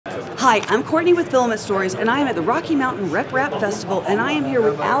Hi, I'm Courtney with Filament Stories, and I am at the Rocky Mountain Rep Rap Festival, and I am here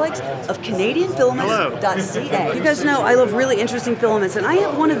with Alex of Canadianfilaments.ca. You guys know I love really interesting filaments, and I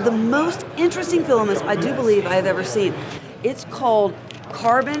have one of the most interesting filaments I do believe I have ever seen. It's called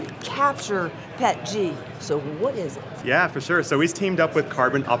Carbon Capture PETG. So what is it? Yeah, for sure. So we've teamed up with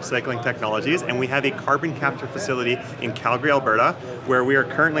Carbon Upcycling Technologies, and we have a carbon capture facility in Calgary, Alberta, where we are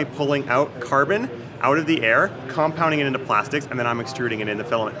currently pulling out carbon out of the air, compounding it into plastics, and then I'm extruding it into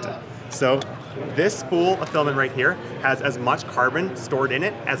filament. So this spool of filament right here has as much carbon stored in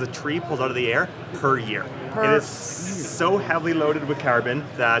it as a tree pulls out of the air per year. It is so heavily loaded with carbon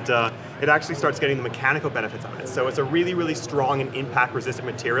that it actually starts getting the mechanical benefits of it. So it's a really, really strong and impact-resistant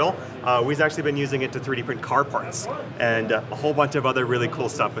material. We've actually been using it to 3D print car parts and a whole bunch of other really cool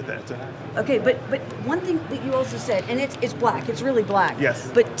stuff with it. Okay, but one thing that you also said, and it's black, it's really black. Yes.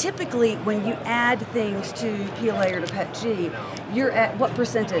 But typically when you add things to PLA or to PETG, you're at what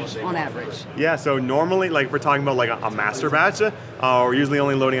percentage on average? Yeah, so normally, like if we're talking about like a master batch, we're usually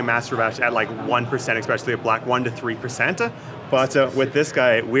only loading a master batch at like 1%, especially a black, 1 to 3%. But with this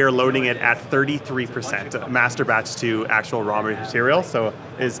guy, we are loading it at 33% master batch to actual raw material. So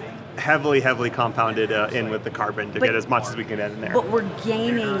is heavily compounded in with the carbon to get as much as we can get in there. But we're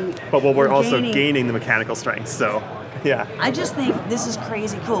gaining. But we're also gaining the mechanical strength. So yeah. I just think this is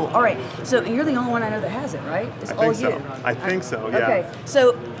crazy cool. All right, so you're the only one I know that has it, right? It's all you. I think so, yeah. Okay,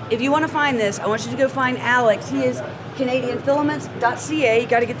 so if you want to find this, I want you to go find Alex. He is Canadianfilaments.ca. You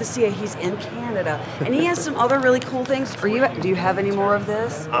got to get the CA. He's in Canada, and he has some other really cool things. Do you have any more of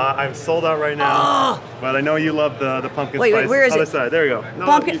this? I'm sold out right now. Oh! But I know you love the pumpkin spice. Wait, where is Other it? side. There you go. No,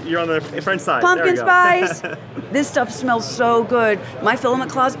 pumpkin. You're on the French side. Pumpkin there spice. This stuff smells so good. My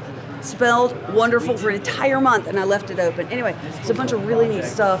filament closet smelled wonderful for an entire month, and I left it open. Anyway, it's a bunch of really neat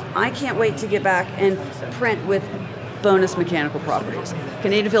stuff. I can't wait to get back and print with bonus mechanical properties.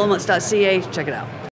 Canadianfilaments.ca. Check it out.